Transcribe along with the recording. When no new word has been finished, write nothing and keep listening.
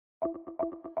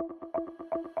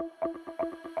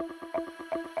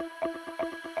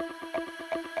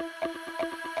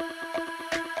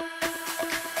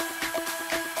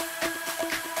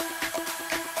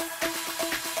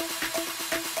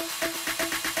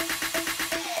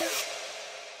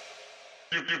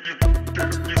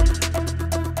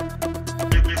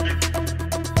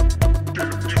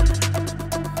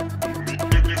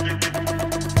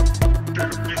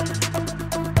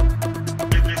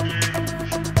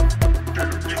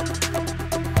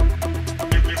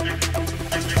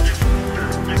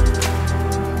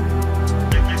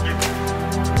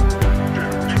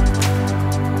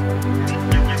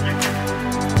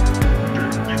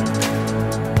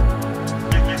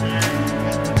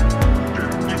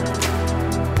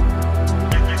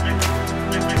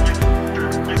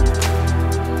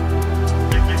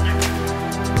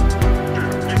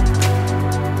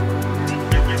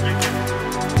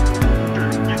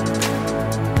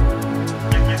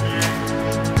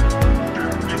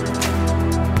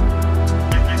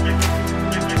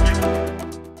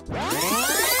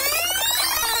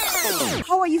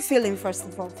How are you feeling, first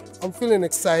of all? I'm feeling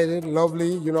excited,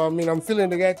 lovely, you know what I mean? I'm feeling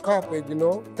the red carpet, you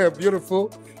know?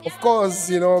 Beautiful. Of course,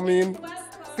 you know what I mean?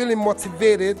 Feeling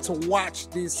motivated to watch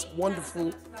this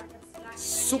wonderful,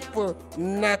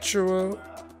 supernatural,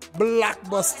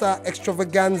 blockbuster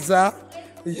extravaganza,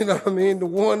 you know what I mean? The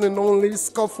one and only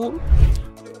Scuffle.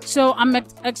 So I'm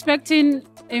expecting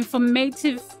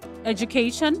informative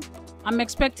education. I'm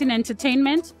expecting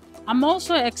entertainment. I'm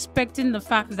also expecting the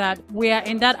fact that we are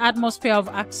in that atmosphere of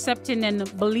accepting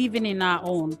and believing in our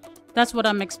own. That's what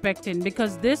I'm expecting,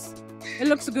 because it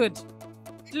looks good.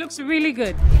 It looks really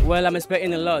good. Well, I'm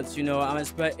expecting a lot, you know. I'm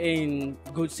expecting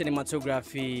good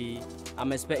cinematography.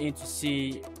 I'm expecting to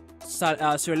see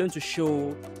Sierra Leone to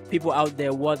show people out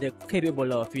there what they're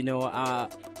capable of, you know.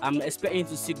 I'm expecting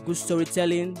to see good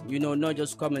storytelling, you know, not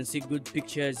just come and see good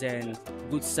pictures and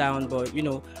good sound, but, you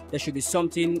know, there should be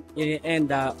something in the end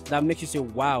that makes you say,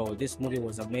 wow, this movie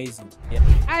was amazing. Yeah.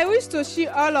 I wish to see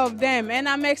all of them, and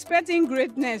I'm expecting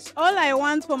greatness. All I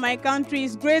want for my country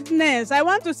is greatness. I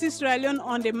want to see Sierra Leone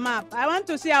on the map. I want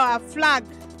to see our flag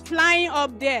flying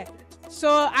up there.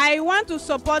 So I want to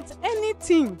support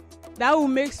anything that will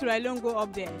make Sierra Leone go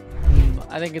up there.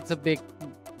 I think it's a big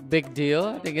deal.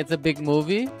 I think it's a big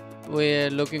movie. We're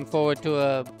looking forward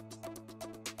to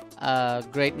a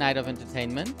great night of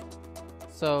entertainment.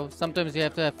 So sometimes you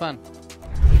have to have fun.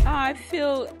 I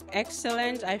feel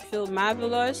excellent. I feel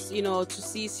marvelous, you know, to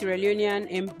see Sierra Leonean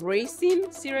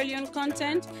embracing Sierra Leone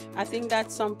content. I think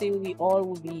that's something we all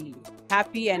will be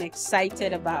happy and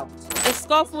excited about. The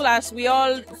Scuffle, as we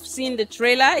all seen the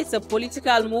trailer, it's a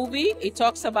political movie. It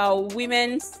talks about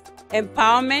women's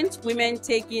empowerment, women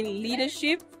taking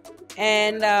leadership.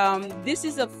 And this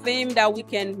is a theme that we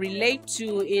can relate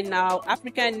to in our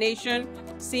African nation,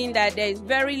 seeing that there is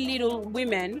very little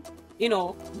women, you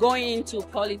know, going into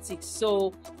politics.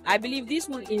 So I believe this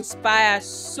will inspire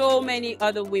so many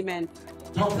other women.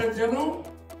 Dr. Jano,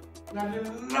 now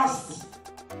the last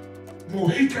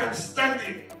Mohican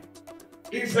standing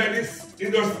inside this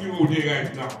industry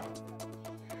right now.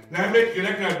 Now I make you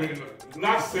like that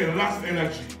last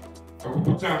energy. I will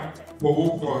put time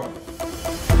for work.